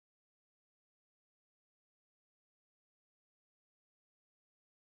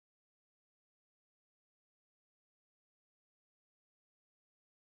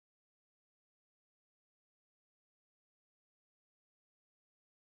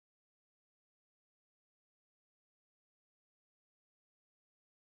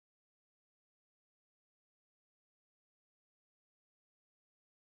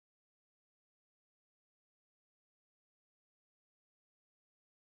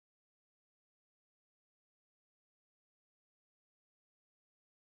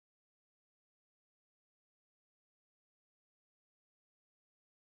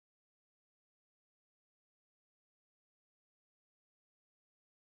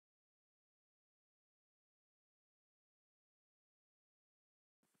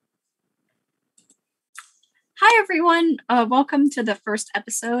Hi, everyone. Welcome to the first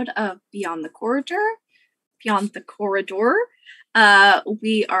episode of Beyond the Corridor. Beyond the Corridor.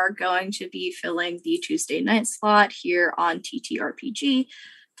 We are going to be filling the Tuesday night slot here on TTRPG,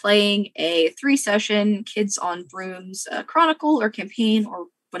 playing a 3-session Kids on Brooms chronicle or campaign or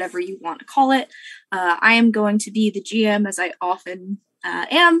whatever you want to call it. I am going to be the GM, as I often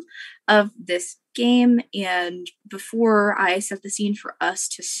am, of this game. And before I set the scene for us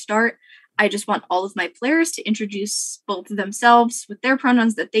to start, I just want all of my players to introduce both themselves with their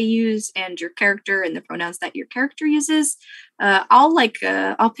pronouns that they use and your character and the pronouns that your character uses.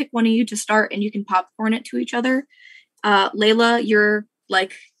 I'll pick one of you to start and you can popcorn it to each other. Layla, you're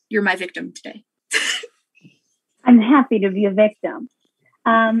my victim today. I'm happy to be a victim.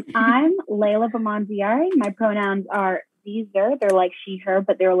 I'm Layla Bamanziari. My pronouns are these, they're like she, her,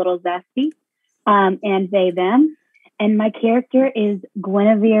 but they're a little zesty. And they, them. And my character is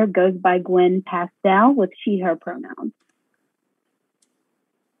Guinevere, goes by Gwen Pastel with she, her pronouns.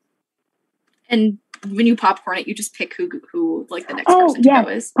 And when you popcorn it, you just pick who like the next person to go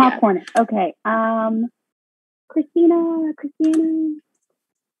is. Popcorn it. Okay. Christina.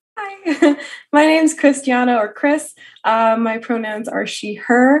 Hi, my name's Christiana or Chris. My pronouns are she,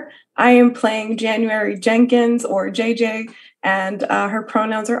 her. I am playing January Jenkins or JJ, and her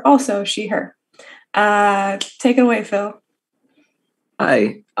pronouns are also she, her. Take it away, Phil.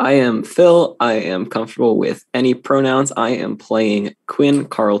 Hi, I am Phil. I am comfortable with any pronouns. I am playing Quinn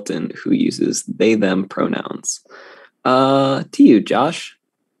Carlton, who uses they, them pronouns. To you, Josh.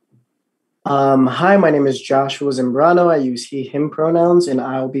 Hi, my name is Joshua Zambrano. I use he, him pronouns, and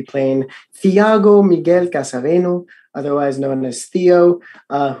I'll be playing Thiago Miguel Casareno, otherwise known as Theo,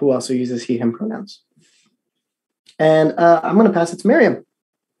 who also uses he, him pronouns. And I'm going to pass it to Miriam.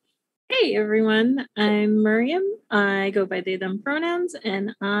 Hey everyone, I'm Miriam. I go by they, them pronouns,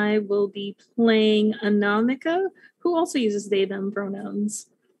 and I will be playing Anamika, who also uses they, them pronouns.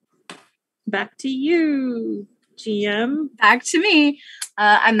 Back to you, GM. Back to me.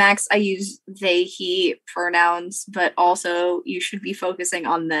 I'm Max. I use they, he pronouns, but also you should be focusing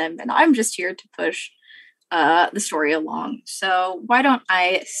on them, and I'm just here to push the story along. So why don't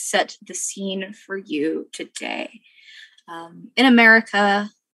I set the scene for you today? In America,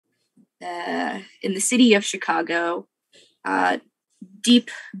 in the city of Chicago, deep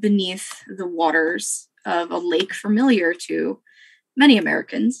beneath the waters of a lake familiar to many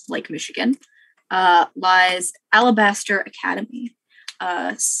Americans, like Michigan, lies Alabaster Academy,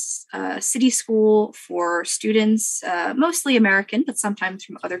 a city school for students, mostly American, but sometimes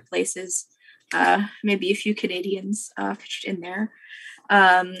from other places, maybe a few Canadians pitched in there,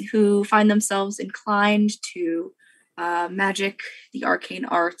 who find themselves inclined to magic, the arcane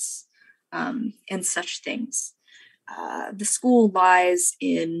arts, and such things. The school lies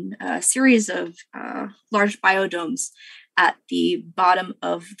in a series of large biodomes at the bottom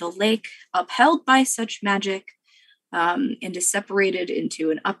of the lake, upheld by such magic, and is separated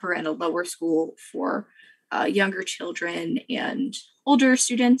into an upper and a lower school for younger children and older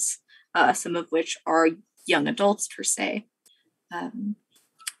students, some of which are young adults per se.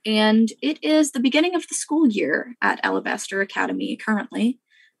 And it is the beginning of the school year at Alabaster Academy currently.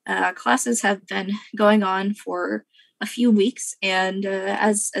 Classes have been going on for a few weeks, and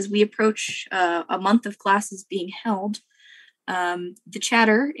as we approach a month of classes being held, the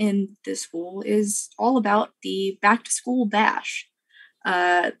chatter in the school is all about the back to school bash.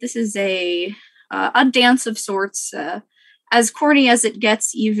 This is a dance of sorts, as corny as it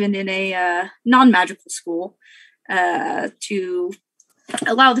gets, even in a non-magical school, to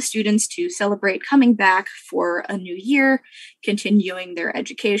allow the students to celebrate coming back for a new year, continuing their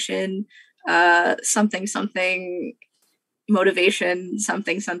education, something, motivation,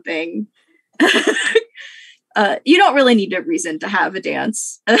 something. You don't really need a reason to have a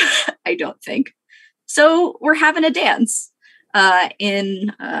dance, I don't think. So we're having a dance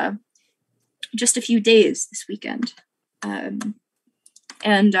in just a few days this weekend.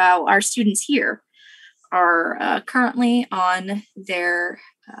 And our students here are currently on their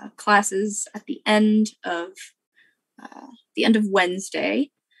classes at the end of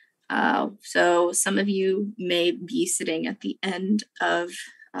Wednesday. So some of you may be sitting at the end of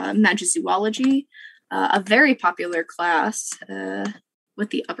Magizoology, a very popular class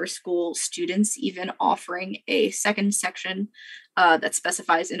with the upper school students even offering a second section that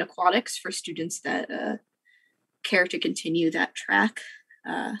specifies in aquatics for students that care to continue that track.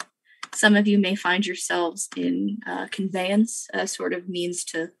 Some of you may find yourselves in conveyance, a sort of means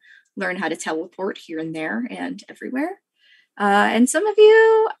to learn how to teleport here and there and everywhere. And some of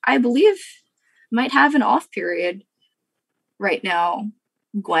you, I believe, might have an off period right now.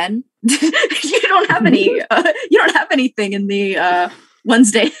 Gwen. You don't have any. You don't have anything in the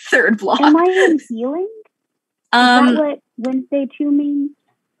Wednesday third block. Am I in healing? Is that what Wednesday 2 means?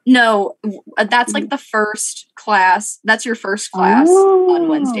 No, that's like the first class. That's your first class on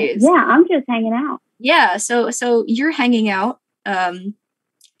Wednesdays. Yeah, I'm just hanging out. Yeah, so you're hanging out. And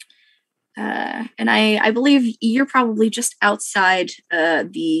I believe you're probably just outside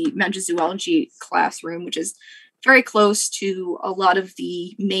the magic zoology classroom, which is very close to a lot of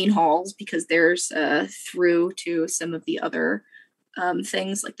the main halls because there's through to some of the other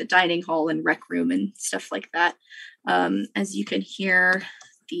things like the dining hall and rec room and stuff like that. As you can hear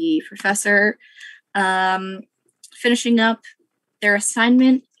the professor finishing up their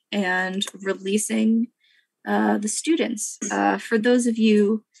assignment and releasing the students. For those of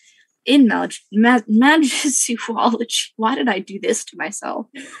you in magic zoology, why did I do this to myself?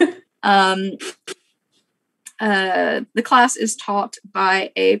 The class is taught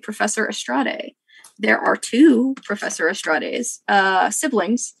by a Professor Estrade. There are 2 Professor Estrades,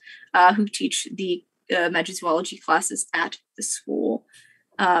 siblings, who teach the magic zoology classes at the school.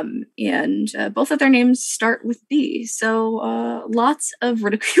 And both of their names start with B. So lots of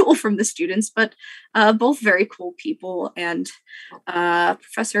ridicule from the students, but both very cool people. And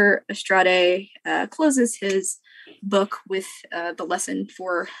Professor Estrade closes his book with the lesson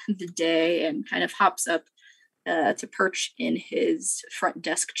for the day and kind of hops up to perch in his front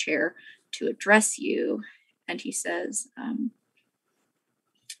desk chair to address you. And he says,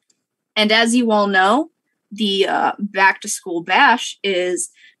 and as you all know, the back to school bash is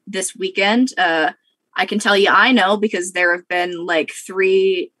this weekend. I can tell you I know because there have been like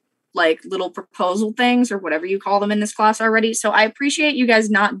 3 like little proposal things or whatever you call them in this class already. So I appreciate you guys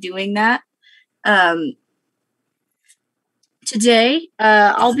not doing that. Today,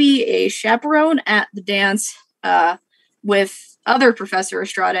 I'll be a chaperone at the dance with other Professor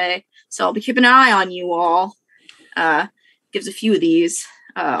Estrade. So I'll be keeping an eye on you all. Gives a few of these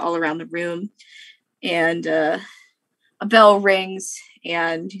all around the room. And a bell rings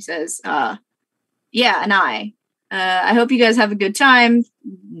and he says, yeah, and I hope you guys have a good time.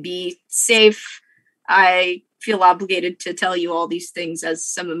 Be safe. I feel obligated to tell you all these things as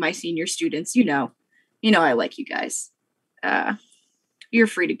some of my senior students. You know, I like you guys. You're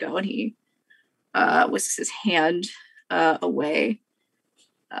free to go. And he whisks his hand away.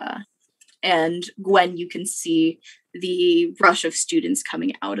 And Gwen, you can see the rush of students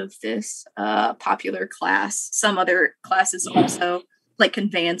coming out of this popular class. Some other classes also, like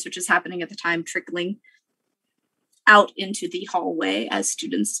conveyance, which is happening at the time, trickling out into the hallway as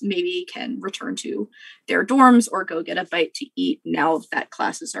students maybe can return to their dorms or go get a bite to eat now that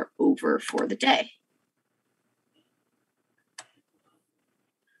classes are over for the day.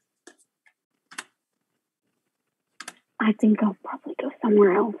 I think I'll probably go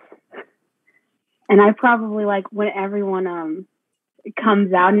somewhere else. And I probably, like, when everyone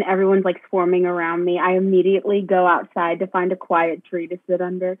comes out and everyone's, like, swarming around me, I immediately go outside to find a quiet tree to sit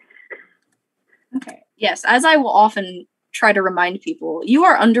under. Okay. Yes, as I will often try to remind people, you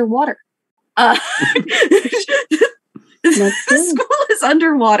are underwater. The school is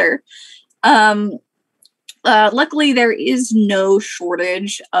underwater. Luckily, there is no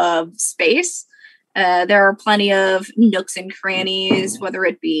shortage of space. There are plenty of nooks and crannies, whether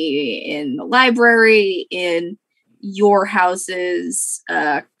it be in the library, in your house's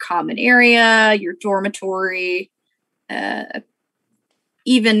common area, your dormitory,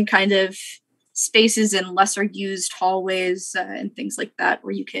 even kind of spaces in lesser used hallways and things like that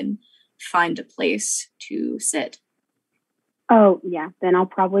where you can find a place to sit. Oh, yeah. Then I'll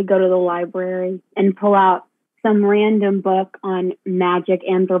probably go to the library and pull out some random book on magic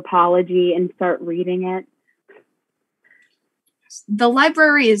anthropology and start reading it. The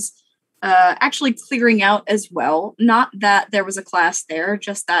library is actually clearing out as well. Not that there was a class there,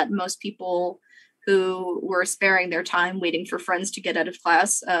 just that most people who were sparing their time waiting for friends to get out of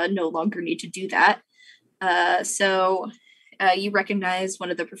class no longer need to do that. So you recognize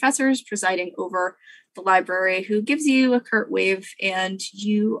one of the professors presiding over the library who gives you a curt wave, and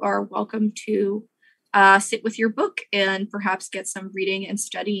you are welcome to sit with your book and perhaps get some reading and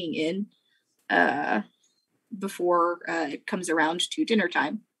studying in before it comes around to dinner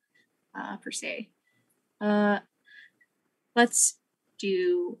time, per se. Let's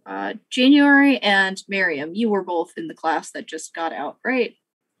do January and Miriam. You were both in the class that just got out, right?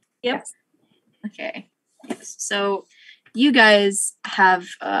 Yep. Okay. Yes. So you guys have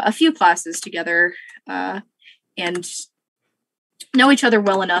a few classes together and know each other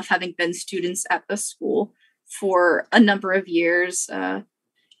well enough, having been students at the school for a number of years. And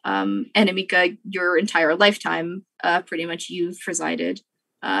Amika, your entire lifetime, pretty much you've presided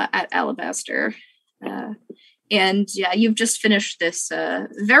at Alabaster. And yeah, you've just finished this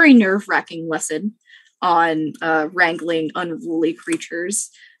very nerve-wracking lesson on wrangling unruly creatures,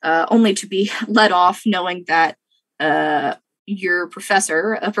 only to be let off knowing that your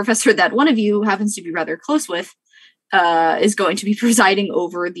professor, a professor that one of you happens to be rather close with, is going to be presiding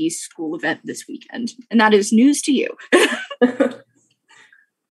over the school event this weekend. And that is news to you.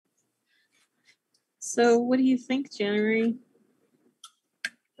 So what do you think, January,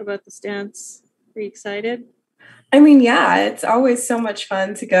 about this dance? Are you excited? I mean, yeah, it's always so much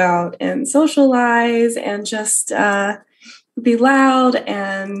fun to go out and socialize and just be loud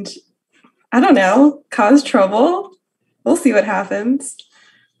and, I don't know, cause trouble. We'll see what happens.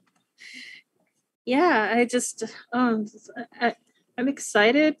 Yeah, I'm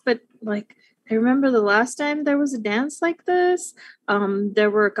excited, but like, I remember the last time there was a dance like this, there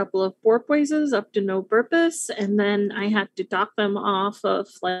were a couple of porpoises up to no purpose, and then I had to talk them off of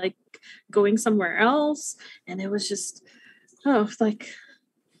like going somewhere else, and it was just, like,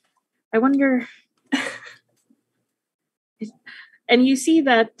 I wonder. And you see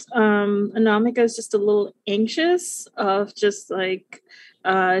that Anamika is just a little anxious of just like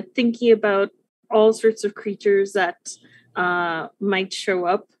thinking about all sorts of creatures that might show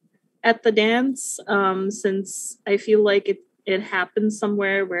up at the dance, since I feel like it happens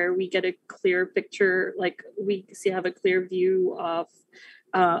somewhere where we get a clear picture, like we have a clear view of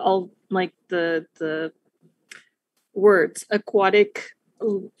all like the words aquatic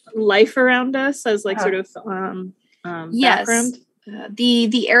life around us as like sort of yes. background.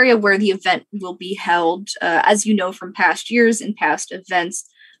 The area where the event will be held, as you know from past years and past events,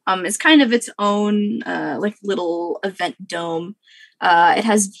 is kind of its own like little event dome. It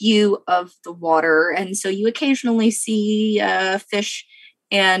has view of the water, and so you occasionally see fish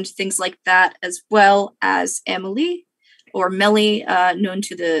and things like that, as well as Emily, or Melly, known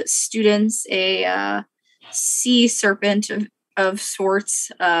to the students, a sea serpent of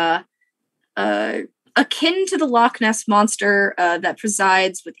sorts, akin to the Loch Ness monster that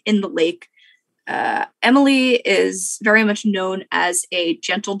presides within the lake. Emily is very much known as a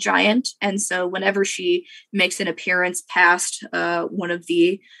gentle giant, and so whenever she makes an appearance past one of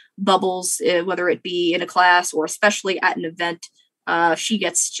the bubbles, whether it be in a class or especially at an event, she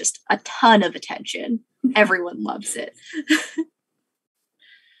gets just a ton of attention. Everyone loves it.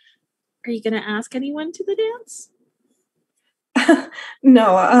 Are you going to ask anyone to the dance?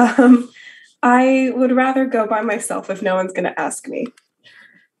 No, I would rather go by myself if no one's going to ask me.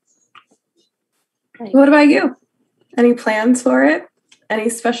 Right. What about you? Any plans for it? Any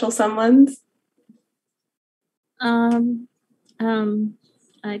special someones? I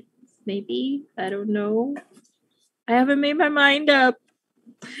don't know. I haven't made my mind up.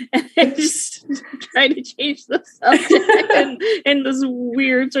 And I just trying to change the subject in this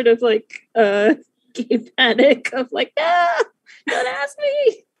weird sort of like gay panic of like, don't ask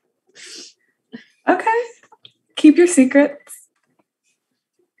me. Okay. Keep your secrets.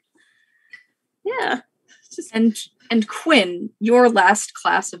 Yeah. And Quinn, your last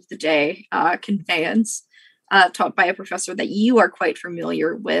class of the day, conveyance, taught by a professor that you are quite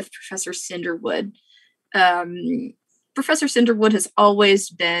familiar with, Professor Cinderwood. Professor Cinderwood has always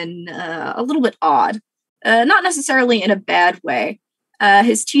been a little bit odd, not necessarily in a bad way.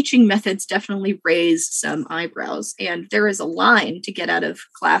 His teaching methods definitely raise some eyebrows, and there is a line to get out of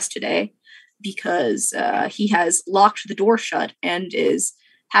class today because he has locked the door shut and is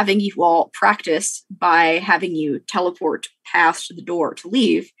having you all practice by having you teleport past the door to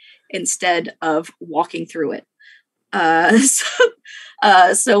leave instead of walking through it.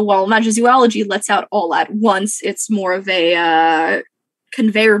 So while Magizoology lets out all at once, it's more of a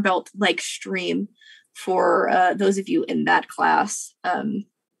conveyor belt-like stream for those of you in that class.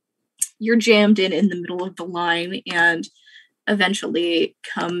 You're jammed in the middle of the line and eventually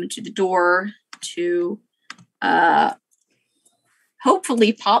come to the door to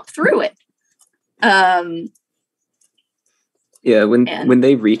hopefully pop through it. Yeah, when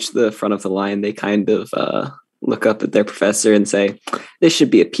they reach the front of the line, they kind of look up at their professor and say, "This should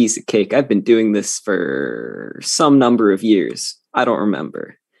be a piece of cake. I've been doing this for some number of years. I don't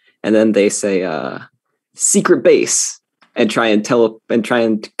remember." And then they say, "Secret base," and try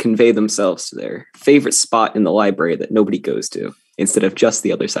and convey themselves to their favorite spot in the library that nobody goes to, instead of just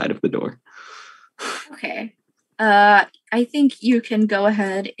the other side of the door. Okay. I think you can go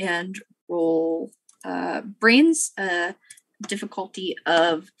ahead and roll brains, difficulty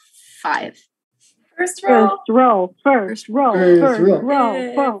of 5. First roll. First roll.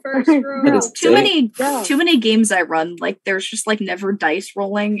 Too many games I run, like there's just like never dice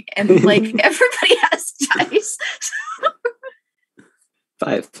rolling, and like everybody has dice.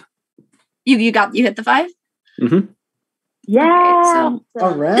 You hit the 5? Mm-hmm. Yeah. Okay, so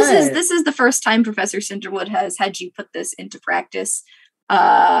All right. this is the first time Professor Cinderwood has had you put this into practice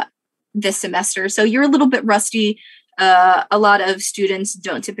this semester. So you're a little bit rusty. A lot of students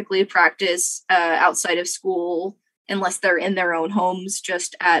don't typically practice outside of school unless they're in their own homes,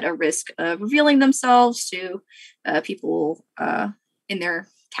 just at a risk of revealing themselves to people in their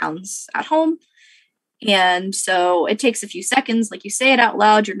towns at home. And so it takes a few seconds, like you say it out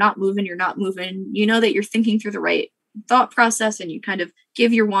loud, you're not moving. You know that you're thinking through the right thought process, and you kind of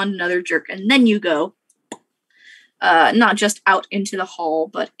give your wand another jerk, and then you go not just out into the hall,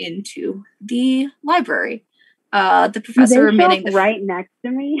 but into the library. The professor emitting right next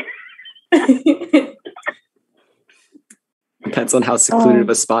to me. Depends on how secluded of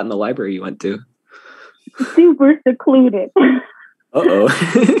a spot in the library you went to. Super secluded. Uh-oh.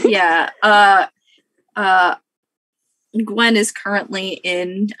 Yeah. Gwen is currently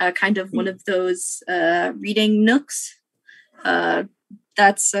in kind of one of those reading nooks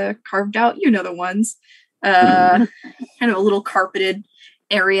that's carved out. You know the ones. Kind of a little carpeted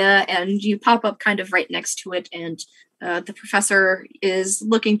area, and you pop up kind of right next to it, and the professor is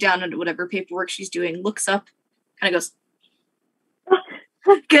looking down at whatever paperwork she's doing, looks up, kind of goes,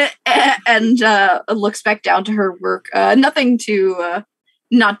 and looks back down to her work. Nothing to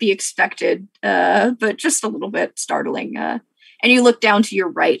not be expected, but just a little bit startling. And you look down to your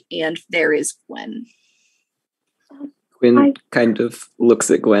right, and there is Gwen. Gwen kind of looks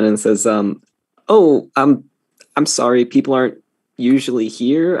at Gwen and says, "Oh, I'm sorry. People aren't usually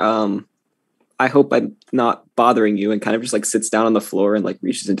here. I hope I'm not bothering you." And kind of just like sits down on the floor and like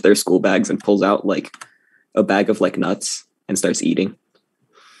reaches into their school bags and pulls out like a bag of like nuts and starts eating.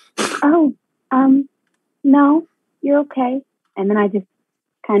 Oh, no, you're okay. And then I just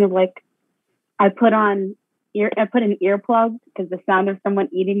kind of like, I put in earplugs because the sound of someone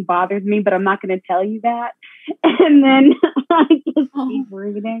eating bothers me, but I'm not going to tell you that. And then I just keep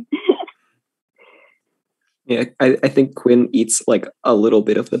reading. Yeah, I think Quinn eats like a little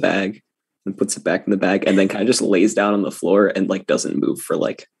bit of the bag and puts it back in the bag, and then kind of just lays down on the floor and like doesn't move for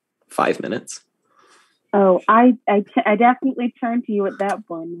like 5 minutes. Oh, I definitely turn to you at that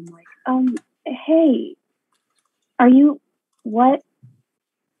point. I'm like, hey, what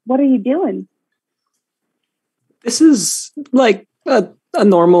are you doing? This is like a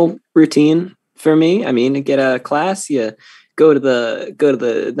normal routine for me. I mean, you get out of class, you go to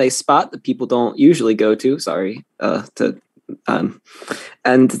the nice spot that people don't usually go to. Sorry, and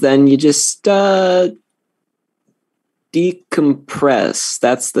then you just decompress.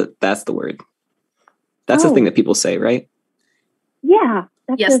 That's the word. That's the thing that people say, right? Yeah.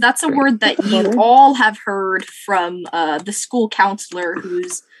 That's a word that you all have heard from the school counselor,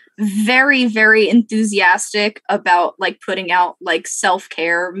 who's very, very enthusiastic about like putting out like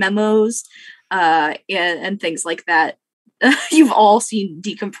self-care memos and things like that. You've all seen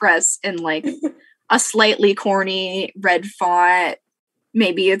decompress in like a slightly corny red font.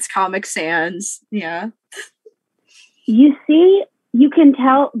 Maybe it's Comic Sans. Yeah. You see, you can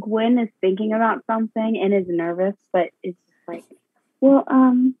tell Gwen is thinking about something and is nervous, but it's just like, well,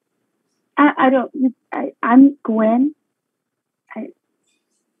 I'm Gwen.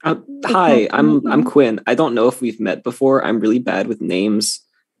 Hi, I'm Quinn. I don't know if we've met before. I'm really bad with names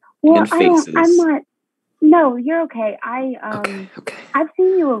and faces. I'm not. No, you're okay. Okay. I've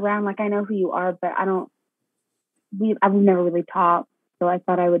seen you around, like I know who you are, but I've never really talked. So I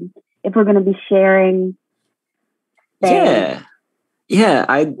thought I would, if we're going to be sharing. Yeah.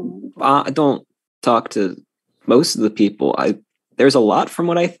 I don't talk to most of the people. There's a lot from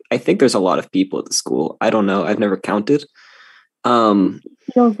what I think there's a lot of people at the school. I don't know. I've never counted.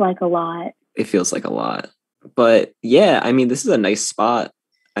 Feels like a lot. It feels like a lot. But yeah, I mean, this is a nice spot.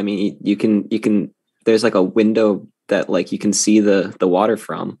 I mean, you can there's like a window that like you can see the water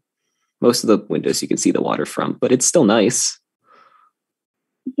from. Most of the windows you can see the water from, but it's still nice.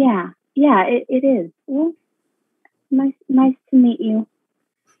 Yeah, it is. Well, nice to meet you.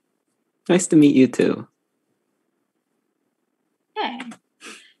 Nice to meet you too. Okay.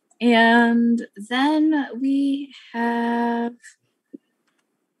 And then we have.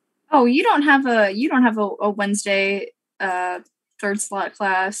 Oh, you don't have a Wednesday third slot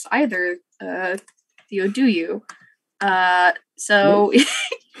class either, Theo, do you? So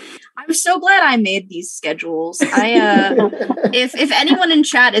I'm so glad I made these schedules. If anyone in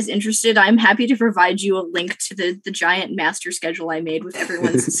chat is interested, I'm happy to provide you a link to the giant master schedule I made with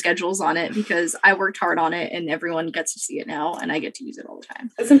everyone's schedules on it, because I worked hard on it and everyone gets to see it now and I get to use it all the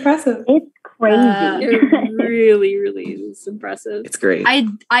time. It's impressive. It's crazy. It really, really is impressive. It's great.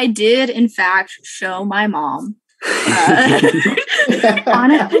 I did in fact show my mom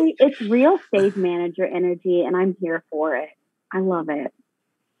Honestly, it's real stage manager energy, and I'm here for it. I love it.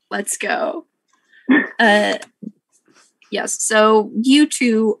 Let's go. Yes, so you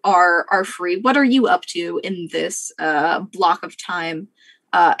two are free. What are you up to in this block of time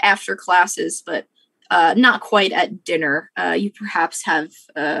after classes, but not quite at dinner? You perhaps have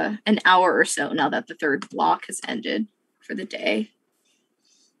an hour or so now that the third block has ended for the day.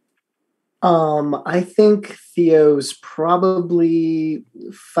 I think Theo's probably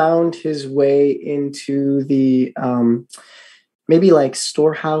found his way into the maybe like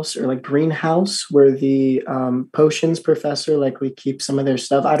storehouse or like greenhouse where the potions professor likely keeps some of their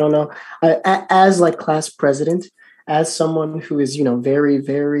stuff. I don't know. As like class president, as someone who is, you know, very,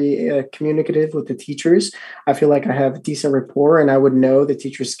 very communicative with the teachers, I feel like I have decent rapport and I would know the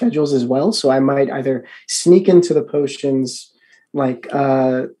teachers' schedules as well. So I might either sneak into the potions, like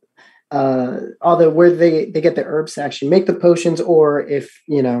although where they get the herbs to actually make the potions, or if,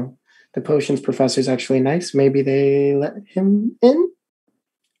 you know, the potions professor is actually nice, maybe they let him in.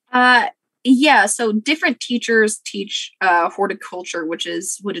 Yeah, so different teachers teach horticulture, which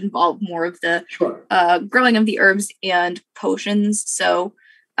would involve more of the growing of the herbs and potions. So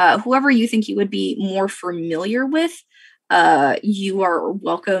whoever you think you would be more familiar with, you are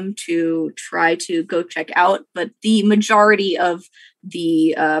welcome to try to go check out. But the majority of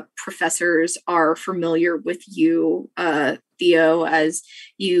the professors are familiar with you, Theo, as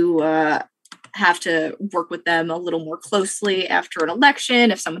you have to work with them a little more closely after an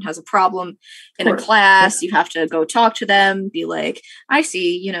election. If someone has a problem in a class, you have to go talk to them, be like, I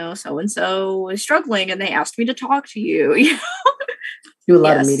see, you know, so-and-so is struggling and they asked me to talk to you. You know? Do a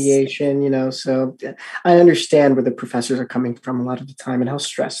lot of mediation, you know, so I understand where the professors are coming from a lot of the time and how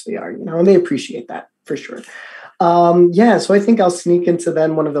stressed they are, you know, and they appreciate that for sure. So I think I'll sneak into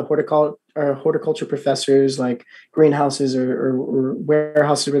then one of the horticulture professors, like greenhouses or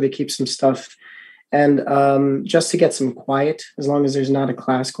warehouses where they keep some stuff, and just to get some quiet, as long as there's not a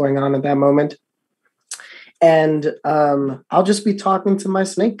class going on at that moment. And I'll just be talking to my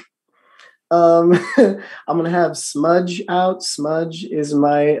snake. I'm gonna have Smudge out. Smudge is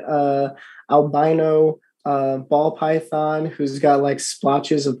my albino ball python who's got like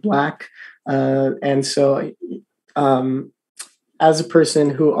splotches of black, and so as a person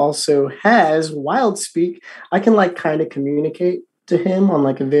who also has wild speak, I can like kind of communicate to him on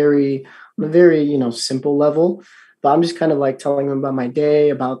like a very, you know, simple level. But I'm just kind of like telling him about my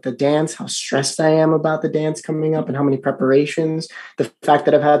day, about the dance, how stressed I am about the dance coming up and how many preparations, the fact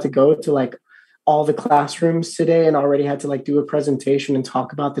that I've had to go to like all the classrooms today and already had to like do a presentation and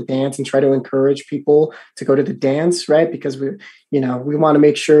talk about the dance and try to encourage people to go to the dance, right? Because we want to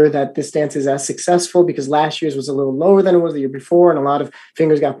make sure that this dance is as successful, because last year's was a little lower than it was the year before and a lot of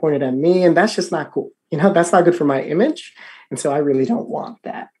fingers got pointed at me, and that's just not cool. You know, that's not good for my image. And so I really don't want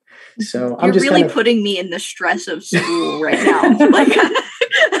that. So I'm just really putting me in the stress of school right now. Like,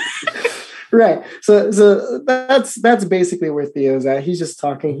 right. So that's basically where Theo's at. He's just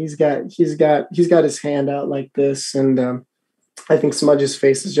talking. He's got his hand out like this, and I think Smudge's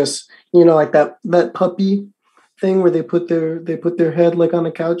face is just, you know, like that puppy thing where they put their head like on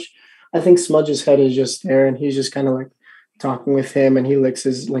the couch. I think Smudge's head is just there, and he's just kind of like talking with him, and he licks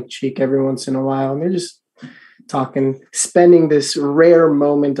his like cheek every once in a while, and they're just talking, spending this rare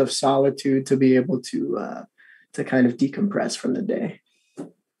moment of solitude to be able to kind of decompress from the day.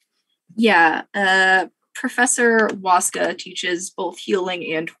 Yeah, Professor Waska teaches both healing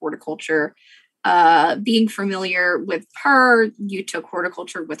and horticulture. Being familiar with her, you took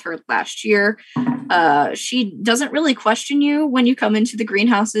horticulture with her last year. She doesn't really question you when you come into the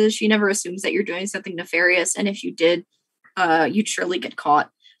greenhouses. She never assumes that you're doing something nefarious, and if you did, you'd surely get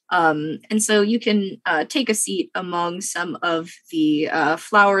caught. And so you can take a seat among some of the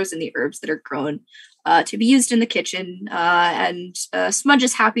flowers and the herbs that are grown to be used in the kitchen. And Smudge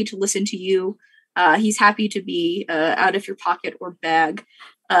is happy to listen to you. He's happy to be out of your pocket or bag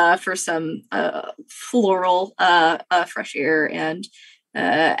for some floral fresh air. And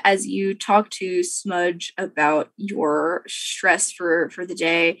as you talk to Smudge about your stress for the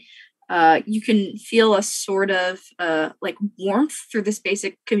day, you can feel a sort of like warmth through this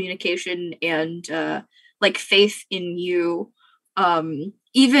basic communication and like faith in you,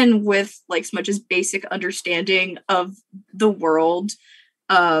 even with like Smudge's basic understanding of the world.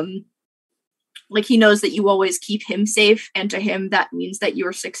 Like he knows that you always keep him safe, and to him that means that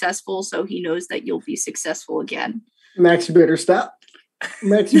you're successful, so he knows that you'll be successful again. Max, you better stop.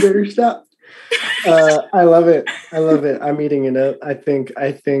 Max, you better stop. I love it. I'm eating it up. I think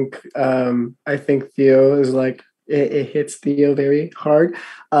Theo is like it hits Theo very hard.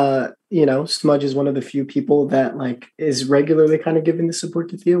 Smudge is one of the few people that like is regularly kind of giving the support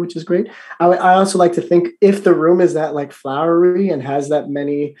to Theo, which is great. I also like to think if the room is that like flowery and has that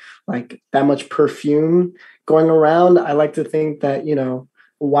many like that much perfume going around, I like to think that,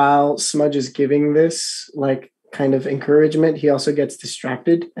 while Smudge is giving this like kind of encouragement, he also gets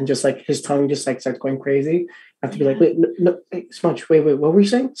distracted and just like his tongue just like starts going crazy. I have to be like, wait, no, Smudge, wait, what were you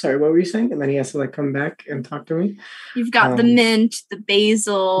saying? Sorry, what were you saying? And then he has to like come back and talk to me. You've got the mint, the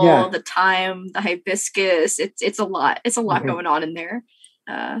basil, the thyme, the hibiscus. It's a lot. It's a lot going on in there.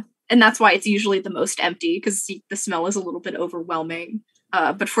 And that's why it's usually the most empty, because the smell is a little bit overwhelming.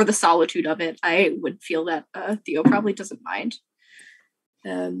 But for the solitude of it, I would feel that Theo probably doesn't mind.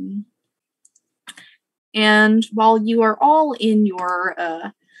 And while you are all in your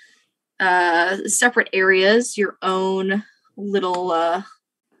separate areas, your own little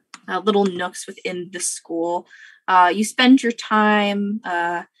nooks within the school, you spend your time,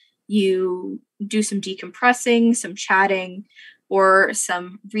 you do some decompressing, some chatting, or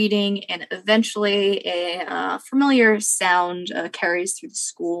some reading, and eventually a familiar sound carries through the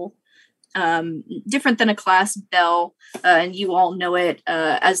school. Different than a class bell, and you all know it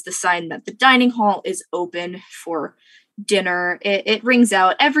as the sign that the dining hall is open for dinner. It rings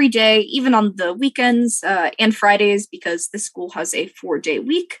out every day, even on the weekends and Fridays, because the school has a 4-day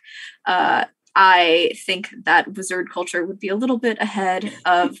week. I think that wizard culture would be a little bit ahead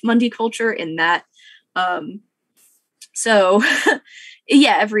of Monday culture in that. So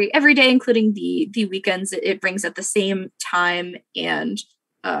yeah, every day, including the weekends, it rings at the same time, and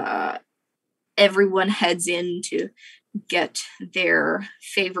everyone heads in to get their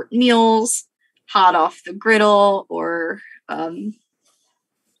favorite meals hot off the griddle, or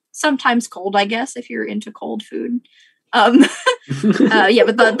sometimes cold, I guess, if you're into cold food. But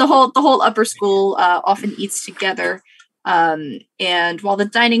the whole upper school often eats together. And while the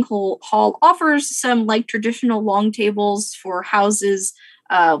dining hall offers some like traditional long tables for houses,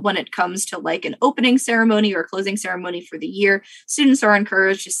 when it comes to like an opening ceremony or closing ceremony for the year, students are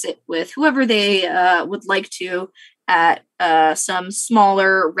encouraged to sit with whoever they would like to at some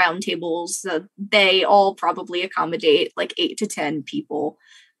smaller round tables. They all probably accommodate like 8 to 10 people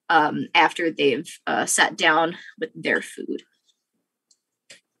after they've sat down with their food.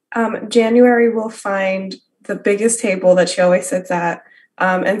 January will find the biggest table that she always sits at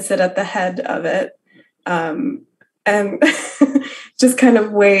and sit at the head of it. And just kind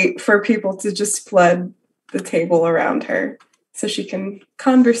of wait for people to just flood the table around her so she can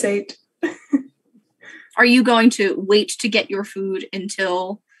conversate. Are you going to wait to get your food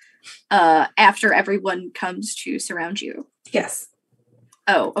until after everyone comes to surround you? Yes.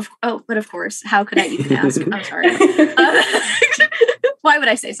 But of course. How could I even ask? I'm sorry. Why would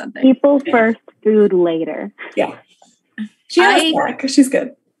I say something? People first, food later. Yeah. She's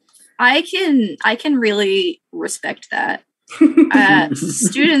good. I can really respect that.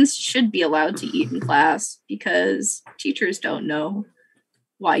 Students should be allowed to eat in class because teachers don't know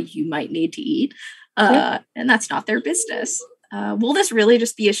why you might need to eat. And that's not their business. Will this really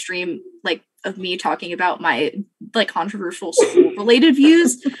just be a stream like of me talking about my like controversial school related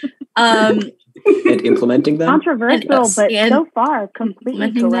views? And implementing them? Controversial, but so far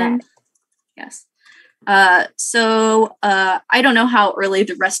completely correct. Them. Yes. So I don't know how early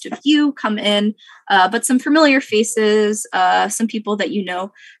the rest of you come in, but some familiar faces, some people that you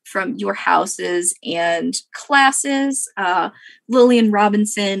know from your houses and classes, Lillian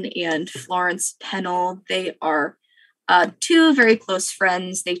Robinson and Florence Pennell. They are two very close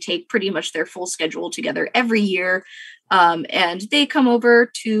friends. They take pretty much their full schedule together every year, and they come over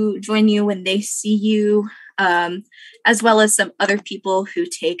to join you when they see you. As well as some other people who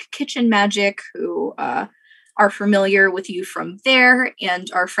take kitchen magic, who are familiar with you from there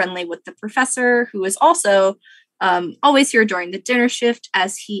and are friendly with the professor, who is also always here during the dinner shift,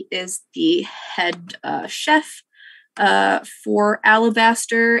 as he is the head chef for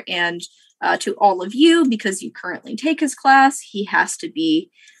Alabaster. And to all of you, because you currently take his class, he has to be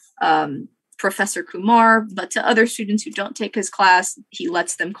Professor Kumar. But to other students who don't take his class, he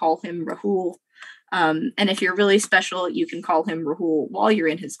lets them call him Rahul. And if you're really special, you can call him Rahul while you're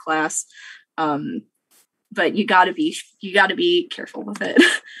in his class. But you gotta be careful with it.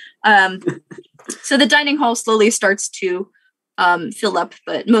 So the dining hall slowly starts to fill up,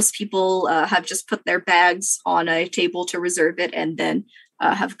 but most people have just put their bags on a table to reserve it and then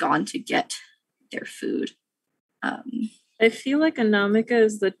have gone to get their food. I feel like Anamika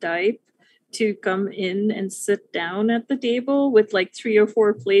is the type to come in and sit down at the table with like 3 or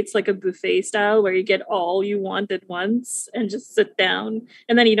 4 plates, like a buffet style, where you get all you want at once and just sit down,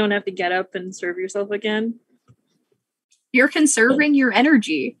 and then you don't have to get up and serve yourself again. You're conserving your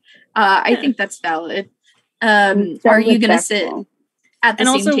energy. I think that's valid. So are you gonna sit respectful. at the And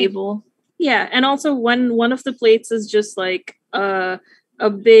same also- table? Yeah, and also one of the plates is just like a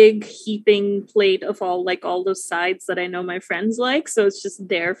big heaping plate of all those sides that I know my friends like. So it's just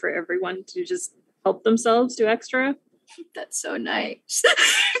there for everyone to just help themselves to extra. That's so nice.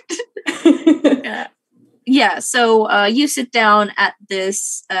 Yeah. So you sit down at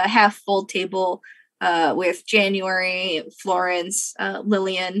this half full table with January, Florence,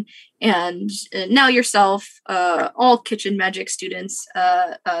 Lillian, and now yourself, all kitchen magic students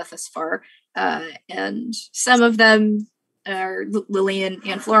thus far. And some of them, Lillian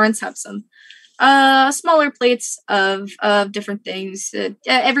and Florence, have some smaller plates of different things.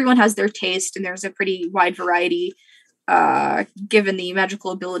 Everyone has their taste, and there's a pretty wide variety. Given the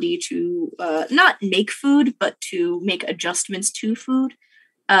magical ability to not make food, but to make adjustments to food.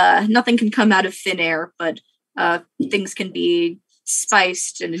 Nothing can come out of thin air, but things can be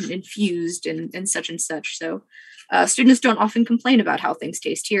spiced and infused and such and such. So students don't often complain about how things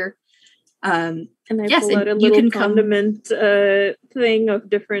taste here. And I Yes, pull out a and you little can come- condiment thing of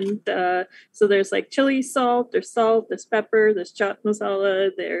different. So there's like chili salt, there's pepper, there's chaat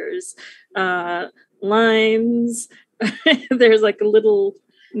masala, there's limes. There's like a little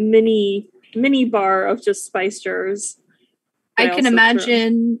mini bar of just spice jars. I can also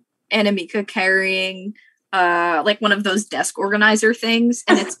imagine Anamika carrying like one of those desk organizer things,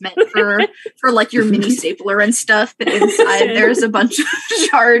 and it's meant for like your mini stapler and stuff, but inside there's a bunch of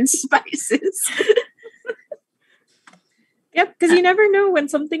jarred spices. Yep, because you never know when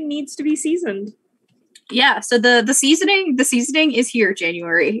something needs to be seasoned. Yeah, so the seasoning is here,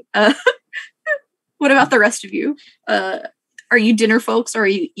 January. What about the rest of you? Are you dinner folks or are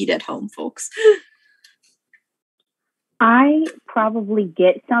you eat at home folks? I probably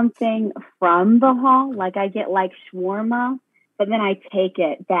get something from the hall. Like I get like shawarma, but then I take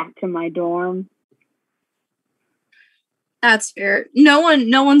it back to my dorm. That's fair. No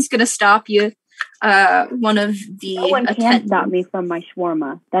one's gonna stop you. One of the No one can stop me from my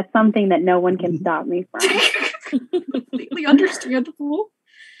shawarma. That's something that no one can stop me from. Completely understandable.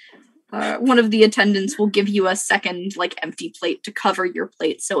 One of the attendants will give you a second, like, empty plate to cover your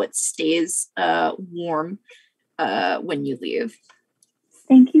plate so it stays warm when you leave.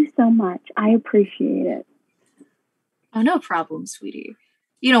 Thank you so much. I appreciate it. Oh, no problem, sweetie.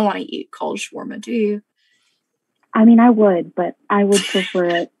 You don't want to eat cold shawarma, do you? I mean, I would, but I would prefer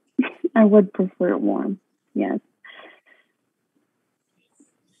it. I would prefer it warm. Yes.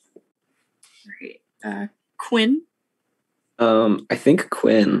 Great. Quinn? I think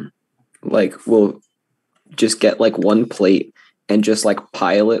Quinn will just get like one plate and just like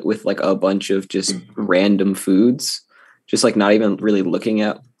pile it with like a bunch of just random foods, just like not even really looking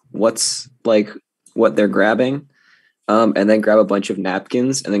at what they're grabbing, and then grab a bunch of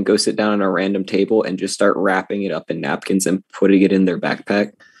napkins and then go sit down on a random table and just start wrapping it up in napkins and putting it in their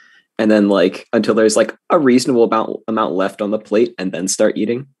backpack, and then like until there's like a reasonable amount left on the plate, and then start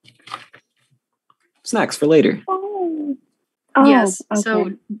eating snacks for later. Oh, Yes. okay.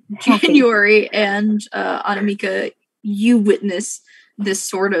 So Happy. January and Anamika, you witness this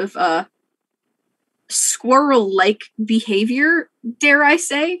sort of squirrel-like behavior, dare I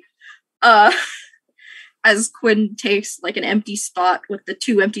say, as Quinn takes like an empty spot with the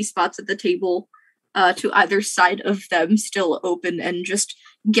two empty spots at the table to either side of them still open, and just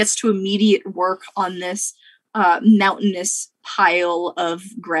gets to immediate work on this mountainous pile of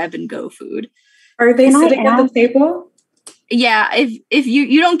grab-and-go food. Are they Can I sitting at the ask- table? Yeah, if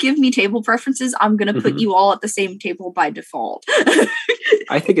you don't give me table preferences, I'm gonna put you all at the same table by default.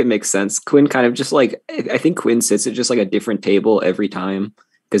 I think it makes sense. Quinn kind of just like, I think Quinn sits at just like a different table every time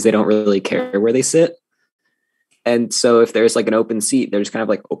because they don't really care where they sit. And so if there's like an open seat, they're just kind of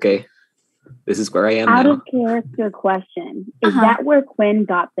like, okay, this is where I am Out now. of character question. Is Uh-huh. that where Quinn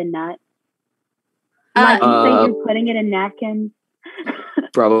got the nut? Like you say you're putting it in napkins?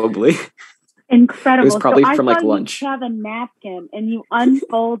 Probably. Incredible. It was probably so from, I like, saw lunch. You have a napkin and you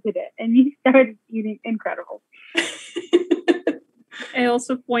unfolded it and you started eating. Incredible. I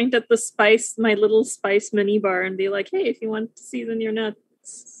also point at my little spice mini bar, and be like, "Hey, if you want to season your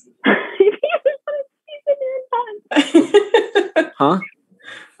nuts." Huh?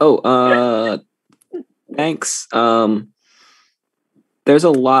 Oh, thanks. There's a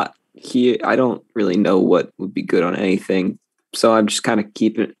lot here. I don't really know what would be good on anything, so I'm just kind of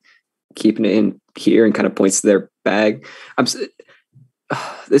keeping it in here, and kind of points to their bag.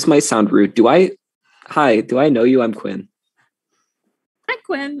 This might sound rude. Do I know you? I'm Quinn. Hi,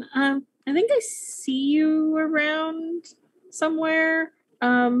 Quinn. I think I see you around somewhere.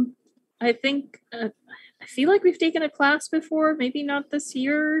 I think I feel like we've taken a class before, maybe not this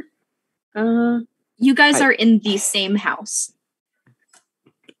year. You guys are in the same house.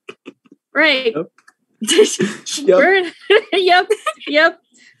 Right. Yep. Yep.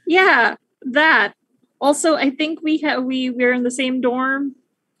 Yeah, that. Also, I think we're in the same dorm.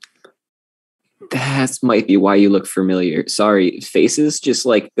 That might be why you look familiar. Sorry, faces just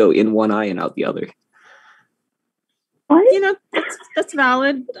like go in one eye and out the other. You know, that's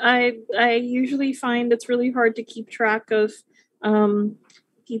valid. I usually find it's really hard to keep track of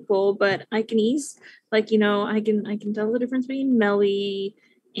people, but I can I can tell the difference between Melly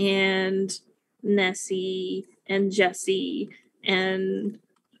and Nessie and Jessie and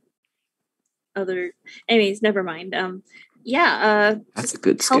other. Anyways, never mind. That's a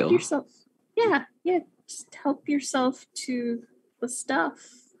good help skill. yourself. Yeah, just help yourself to the stuff.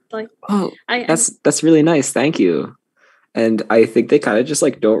 Like, oh, that's really nice. Thank you. And I think they kind of just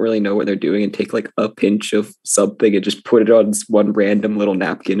like don't really know what they're doing and take like a pinch of something and just put it on this one random little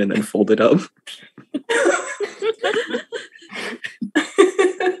napkin and then fold it up.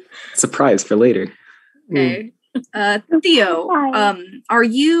 Surprise for later. Okay. Theo, are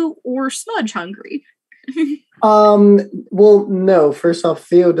you or Smudge hungry? Well, no. First off,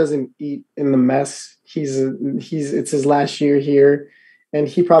 Theo doesn't eat in the mess. It's his last year here, and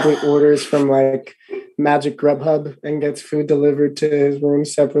he probably orders from like Magic Grubhub and gets food delivered to his room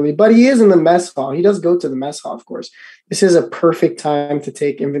separately. But he is in the mess hall. He does go to the mess hall, of course. This is a perfect time to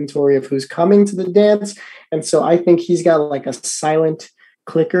take inventory of who's coming to the dance, and so I think he's got like a silent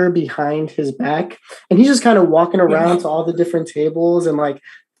clicker behind his back, and he's just kind of walking around to all the different tables and like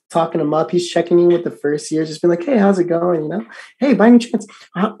talking them up. He's checking in with the first year, just being like, hey, how's it going? You know, hey, by any chance,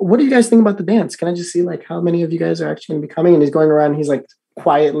 what do you guys think about the dance? Can I just see like how many of you guys are actually going to be coming? And he's going around, and he's like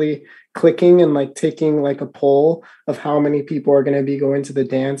quietly clicking and like taking like a poll of how many people are going to be going to the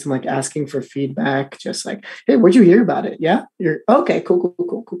dance and like asking for feedback. Just like, hey, where'd you hear about it? Yeah, you're okay. Cool.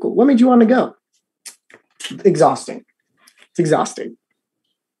 What made you want to go? Exhausting. It's exhausting.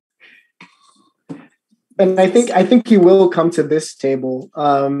 And I think he will come to this table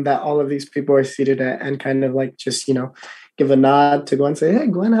that all of these people are seated at and kind of like just, give a nod to Gwen and say, hey,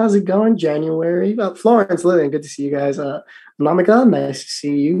 Gwen, how's it going? January. Florence, Lillian, good to see you guys. Namika, nice to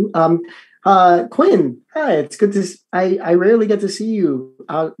see you. Quinn, hi, it's good to I rarely get to see you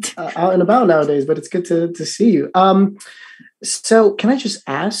out and about nowadays, but it's good to see you. So can I just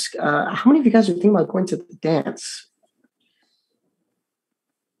ask, how many of you guys are thinking about going to the dance?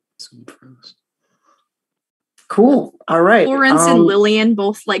 Cool. All right. Florence and Lillian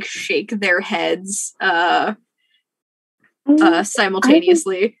both like shake their heads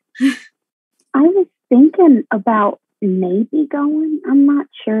simultaneously. I was thinking about maybe going. I'm not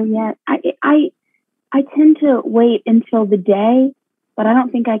sure yet. I tend to wait until the day, but I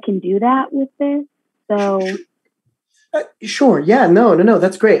don't think I can do that with this. So sure. Yeah. No.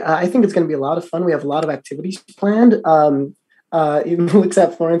 That's great. I think it's going to be a lot of fun. We have a lot of activities planned. He looks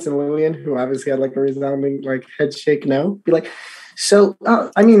at Florence and Lillian, who obviously had like a resounding like head shake no. Be like, so,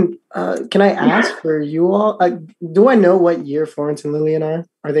 can I ask for you all? Do I know what year Florence and Lillian are?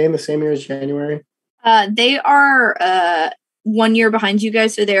 Are they in the same year as January? They are 1 year behind you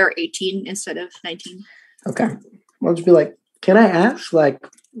guys, so they are 18 instead of 19. Okay. I'll just be like, can I ask, like,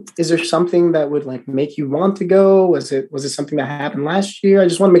 is there something that would like make you want to go? Was it something that happened last year? I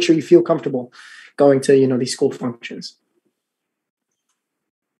just want to make sure you feel comfortable going to, these school functions.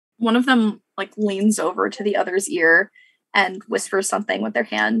 One of them like leans over to the other's ear and whispers something with their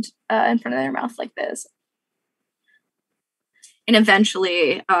hand in front of their mouth like this. And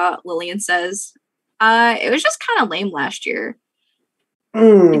eventually Lillian says, it was just kind of lame last year.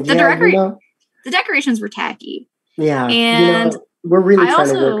 The decorations were tacky. Yeah. And we're really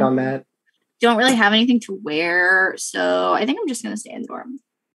trying to work on that. Don't really have anything to wear, so I think I'm just going to stay in the dorm.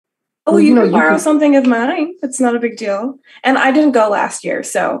 Oh, you can borrow something of mine. It's not a big deal. And I didn't go last year,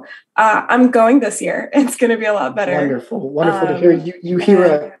 so I'm going this year. It's going to be a lot better. Wonderful to hear. You hear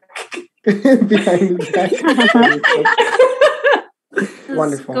a behind the back.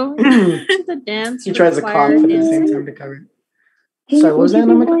 Wonderful. The dance. He tries to cough at the same time to cover it. Sorry, what was that?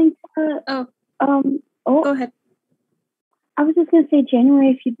 Go ahead. I was just going to say, January,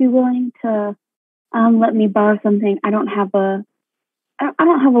 if you'd be willing to let me borrow something. I don't have a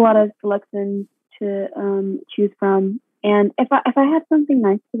lot of selections to choose from, and if I had something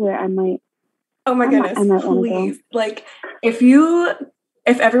nice to wear, I might. Oh my goodness! Please, like if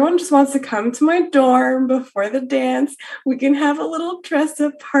everyone just wants to come to my dorm before the dance, we can have a little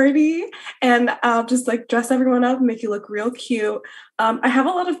dress-up party, and I'll just like dress everyone up and make you look real cute. I have a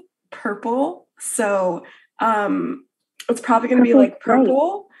lot of purple, so it's probably going to be like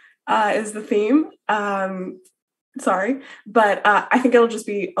purple. is the theme. Sorry, but I think it'll just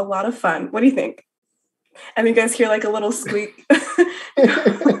be a lot of fun. What do you think? And you guys hear like a little squeak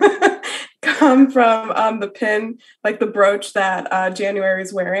come from the pin, like the brooch that January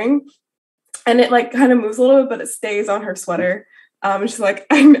is wearing. And it like kind of moves a little bit, but it stays on her sweater. And she's like,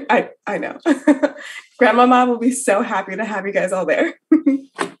 I know. Grandmama will be so happy to have you guys all there.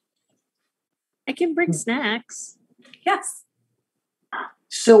 I can bring snacks. Yes.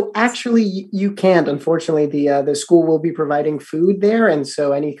 So actually, you can't. Unfortunately, the school will be providing food there, and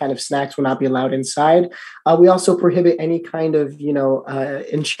so any kind of snacks will not be allowed inside. We also prohibit any kind of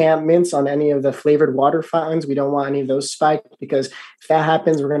enchantments on any of the flavored water fountains. We don't want any of those spiked because if that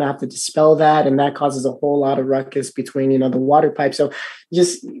happens, we're going to have to dispel that, and that causes a whole lot of ruckus between the water pipes. So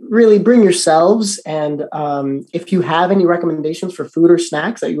just really bring yourselves, and if you have any recommendations for food or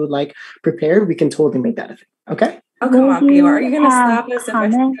snacks that you would like prepared, we can totally make that a thing. Okay. Oh, come on, Theo. Are you going to stop us if I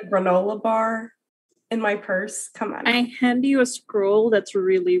stick a granola bar in my purse? Come on. I hand you a scroll that's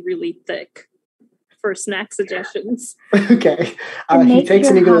really, really thick for snack suggestions. Okay. He takes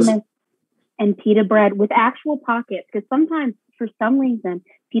and he goes. And pita bread with actual pockets, because sometimes, for some reason,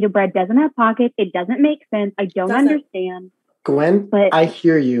 pita bread doesn't have pockets. It doesn't make sense. I don't understand. Gwen, but I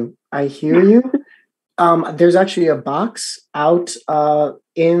hear you. There's actually a box out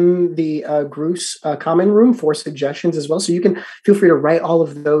in the Groose common room for suggestions as well. So you can feel free to write all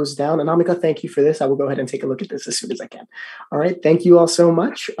of those down. Anamika, thank you for this. I will go ahead and take a look at this as soon as I can. All right. Thank you all so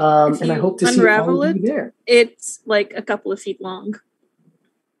much. And I hope to see all of you there. It's like a couple of feet long.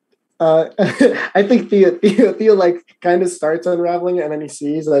 I think Theo like kind of starts unraveling it, and then he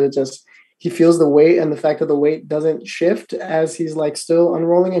sees that he feels the weight, and the fact that the weight doesn't shift as he's like still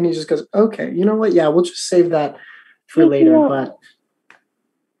unrolling, and he just goes, okay, you know what? Yeah, we'll just save that for later. Theo,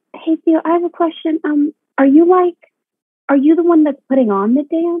 hey Theo, I have a question. Are you the one that's putting on the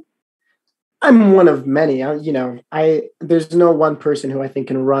dance? I'm one of many. There's no one person who I think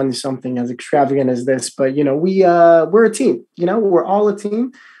can run something as extravagant as this, but we're a team. We're all a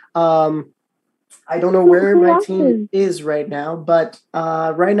team. I don't know where my team is right now, but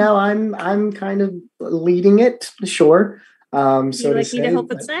right now I'm kind of leading it. Sure. Do you like me to help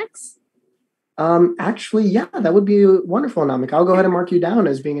with snacks? Actually, yeah, that would be wonderful, Namik. I'll go ahead and mark you down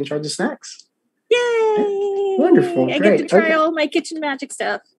as being in charge of snacks. Yay! Wonderful. I get to try all my kitchen magic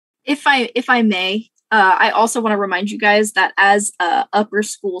stuff. If I may, I also want to remind you guys that as upper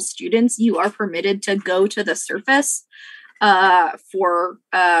school students, you are permitted to go to the surface for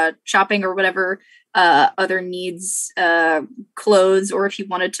shopping or whatever other needs, clothes, or if you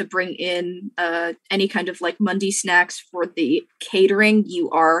wanted to bring in any kind of like Monday snacks for the catering, you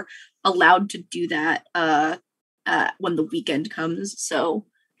are allowed to do that when the weekend comes. So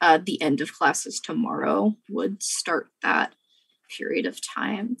the end of classes tomorrow would start that period of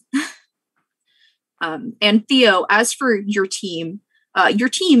time. And Theo, as for your team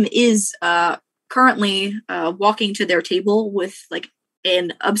is currently walking to their table with like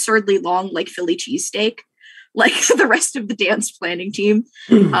an absurdly long like Philly cheesesteak, like the rest of the dance planning team.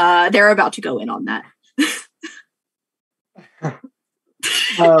 They're about to go in on that.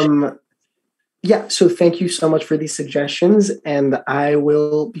 Yeah, so thank you so much for these suggestions, and I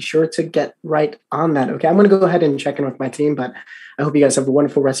will be sure to get right on that. Okay, I'm going to go ahead and check in with my team, but I hope you guys have a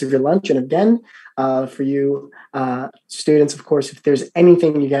wonderful rest of your lunch. And again, for you students, of course, if there's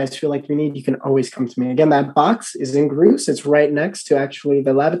anything you guys feel like you need, you can always come to me. Again, that box is in Groose. It's right next to actually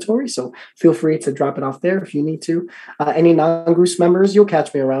the lavatory, so feel free to drop it off there if you need to. Any non-Groose members, you'll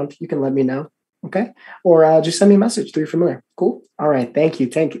catch me around. You can let me know. Okay. Or just send me a message through familiar. Cool. All right. Thank you.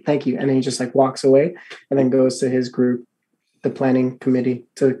 And then he just like walks away and then goes to his group, the planning committee,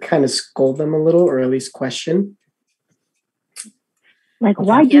 to kind of scold them a little, or at least question. Like,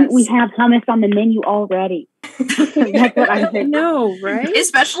 why didn't we have hummus on the menu already? That's what I think. No, right?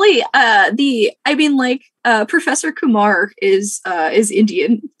 Especially Professor Kumar is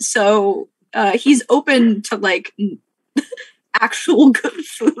Indian. So he's open to like actual good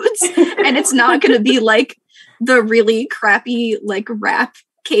foods, and it's not going to be like the really crappy like rap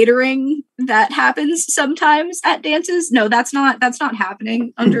catering that happens sometimes at dances. No, that's not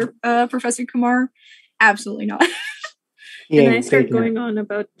happening under Professor Kumar. Absolutely not. And I start going on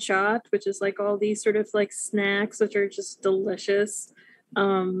about chaat, which is like all these sort of like snacks which are just delicious,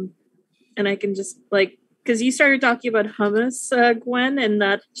 and I can just like, because you started talking about hummus, Gwen, and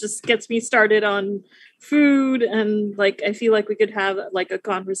that just gets me started on food, and like I feel like we could have like a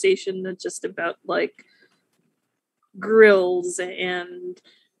conversation that's just about like grills and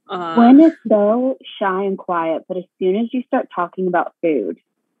Gwen is so shy and quiet, but as soon as you start talking about food,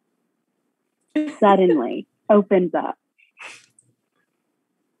 suddenly opens up.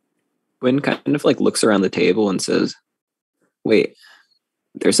 Quinn kind of like looks around the table and says, "Wait,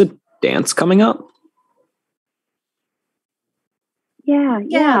 there's a dance coming up?" Yeah,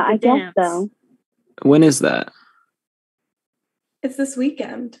 I guess dance. so. When is that? It's this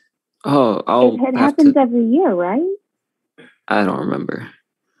weekend. Oh, I'll It have happens to. every year, right? I don't remember.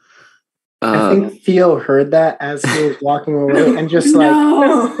 I think Theo heard that as he was walking away and just like,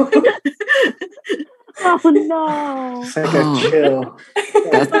 No. Oh no! it's like a chill.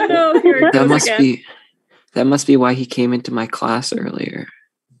 Oh no, here it that goes must again. be why he came into my class earlier.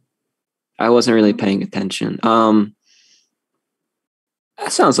 I wasn't really paying attention. That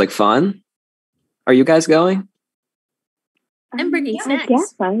sounds like fun. Are you guys going? I'm bringing I snacks.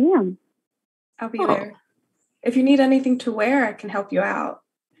 guess I am. I'll be Oh. there. If you need anything to wear, I can help you out.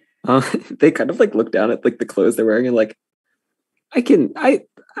 They kind of like look down at like the clothes they're wearing and like, I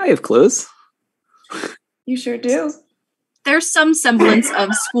have clothes. You sure do. There's some semblance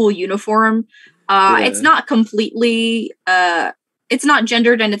of school uniform. It's not completely it's not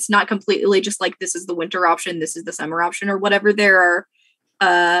gendered, and it's not completely just like this is the winter option, this is the summer option, or whatever. There are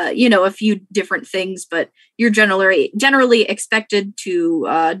a few different things, but you're generally expected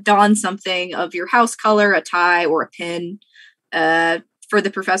to don something of your house color, a tie or a pin, for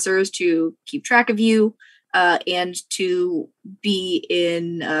the professors to keep track of you, and to be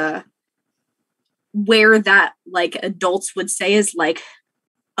in where that like adults would say is like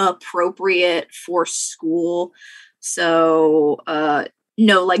appropriate for school. So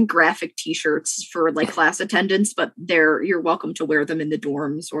no like graphic t-shirts for like class attendance, but you're welcome to wear them in the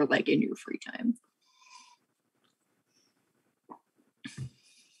dorms or like in your free time.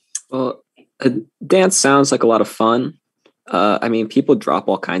 Well, a dance sounds like a lot of fun. I mean, people drop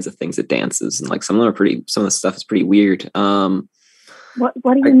all kinds of things at dances, and like some of the stuff is pretty weird. What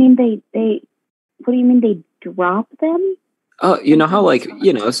do you mean they? What do you mean they drop them? Oh, you know how like,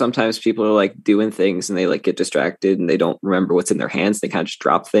 sometimes people are like doing things and they like get distracted and they don't remember what's in their hands. They kind of just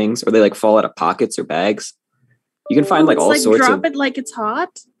drop things, or they like fall out of pockets or bags. You can find like it's all like sorts drop of it like it's hot,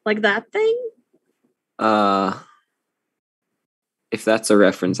 like that thing. If that's a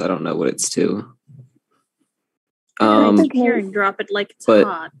reference, I don't know what it's to. I keep hearing drop it like it's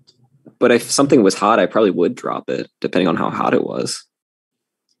hot. But if something was hot, I probably would drop it, depending on how hot it was.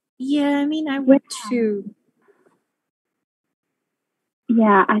 Yeah, I mean, I would too.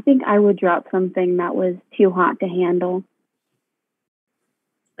 Yeah, I think I would drop something that was too hot to handle.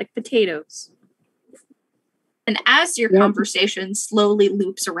 Like potatoes. And as your conversation slowly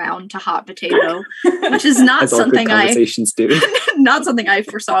loops around to hot potato, which is not something conversations do. Not something I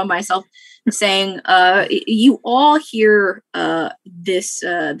foresaw myself saying, you all hear this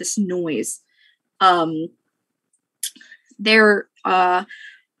noise. There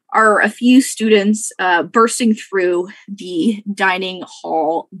are a few students bursting through the dining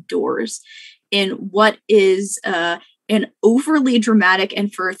hall doors in what is an overly dramatic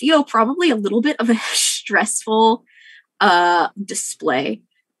and for Theo probably a little bit of a stressful display.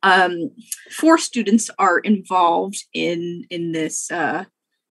 4 students are involved in this.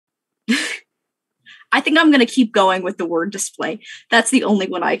 I think I'm going to keep going with the word display. That's the only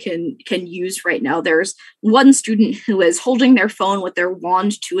one I can use right now. There's one student who is holding their phone with their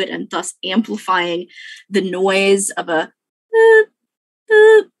wand to it and thus amplifying the noise of a boop,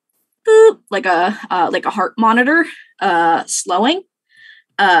 boop, boop, like a heart monitor slowing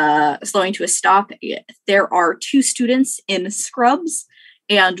to a stop. There are 2 students in scrubs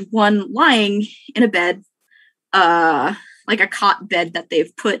and one lying in a bed, like a cot bed that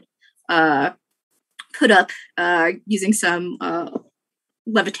they've put up using some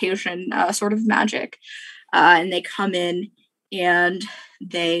levitation sort of magic. And they come in and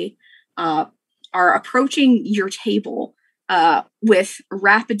they are approaching your table with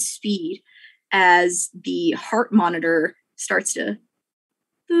rapid speed as the heart monitor starts to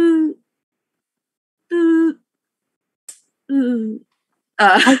boop, boop, boop.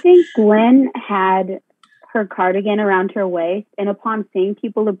 I think Gwen had her cardigan around her waist, and upon seeing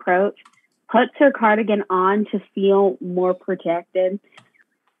people approach, puts her cardigan on to feel more protected.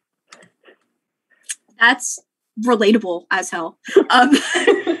 That's relatable as hell.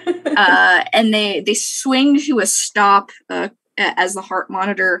 And they swing to a stop as the heart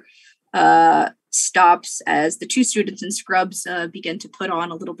monitor stops, as the 2 students in scrubs begin to put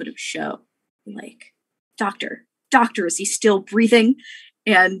on a little bit of show. Like, doctor, is he still breathing?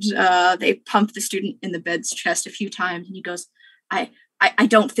 And they pump the student in the bed's chest a few times, and he goes, I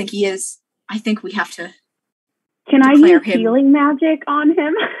don't think he is. I think we have to. Can I use healing magic on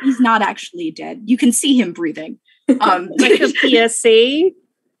him? He's not actually dead. You can see him breathing. Like a PSA?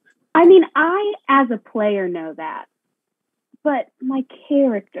 I mean, I, as a player, know that. But my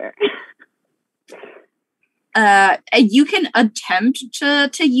character... You can attempt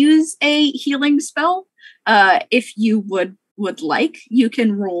to use a healing spell if you would like. You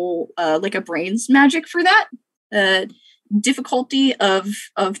can roll like a brains magic for that. Difficulty of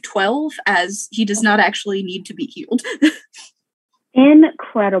 12, as he does not actually need to be healed.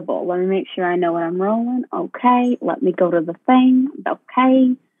 Incredible. Let me make sure I know what I'm rolling. Okay, let me go to the thing.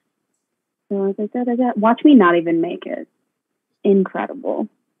 Okay. Watch me not even make it. Incredible.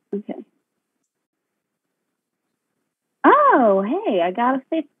 Okay. Oh, hey, I got a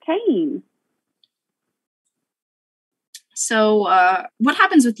 15. So what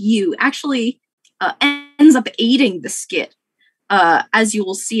happens with you actually ends up aiding the skit, as you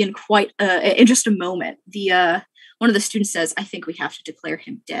will see in just a moment. The one of the students says, "I think we have to declare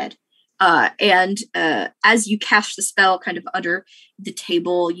him dead." And as you cast the spell kind of under the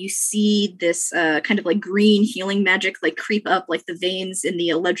table, you see this kind of like green healing magic like creep up like the veins in the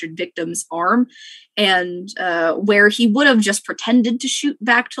alleged victim's arm. And where he would have just pretended to shoot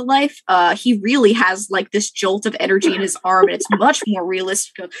back to life, he really has like this jolt of energy in his arm, and it's much more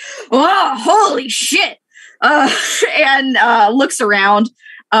realistic. Oh, holy shit! And looks around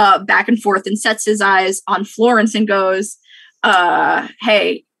back and forth and sets his eyes on Florence and goes,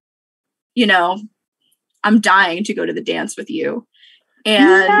 hey, you know, I'm dying to go to the dance with you.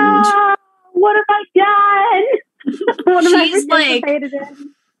 And no! What have I done? What have she's I like participated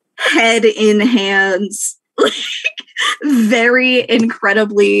in? Head in hands, like very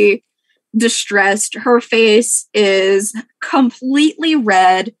incredibly distressed. Her face is completely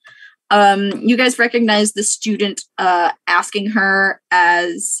red. You guys recognize the student asking her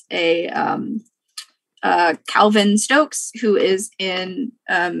as a Calvin Stokes, who is in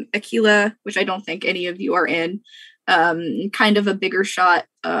Aquila, which I don't think any of you are in, kind of a bigger shot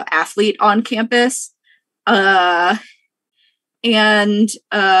athlete on campus. And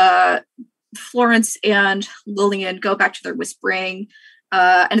Florence and Lillian go back to their whispering,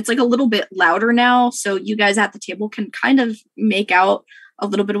 and it's like a little bit louder now, so you guys at the table can kind of make out a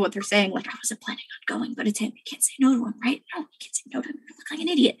little bit of what they're saying. Like, I wasn't planning on going, but it's him. You can't say no to him, right? No, you can't say no to him. You look like an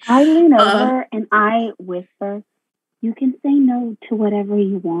idiot. I lean over and I whisper, "You can say no to whatever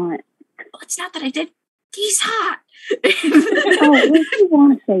you want." Well, it's not that I did. He's hot. Oh, if you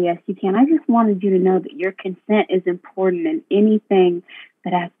want to say yes, you can. I just wanted you to know that your consent is important in anything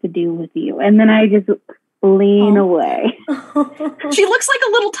that has to do with you. And then I just lean away. She looks like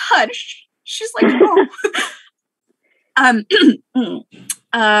a little touched. She's like, oh.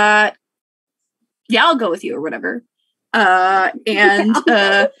 Yeah, I'll go with you or whatever. And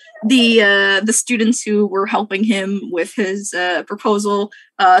the students who were helping him with his proposal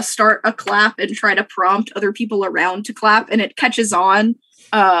start a clap and try to prompt other people around to clap, and it catches on.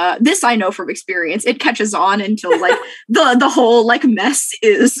 This I know from experience. It catches on until like the whole like mess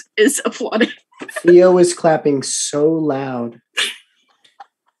is applauded. Theo is clapping so loud.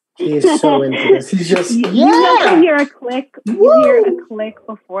 He is so into this. He's just You know, you hear a click. You hear a click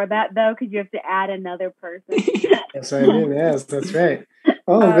before that though, because you have to add another person. Yes, I did. Yes, that's right.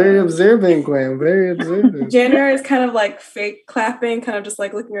 Oh, very observant, Gwen. Very observant. January is kind of like fake clapping, kind of just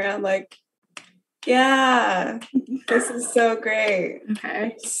like looking around like, yeah, this is so great.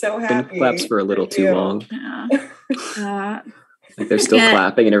 Okay. So happy. Claps for a little too long. Yeah. Like they're still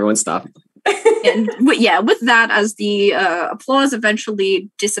clapping and everyone's stopping. And with that, as the applause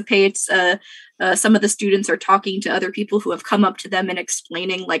eventually dissipates, some of the students are talking to other people who have come up to them and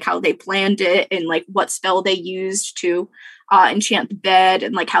explaining like how they planned it and like what spell they used to enchant the bed,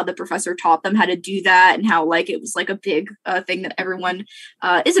 and like how the professor taught them how to do that, and how like it was like a big thing that everyone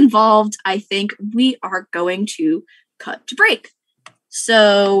is involved. I think we are going to cut to break.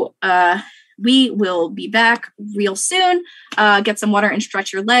 So we will be back real soon. Get some water and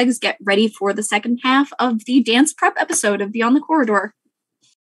stretch your legs. Get ready for the second half of the dance prep episode of Beyond the Corridor.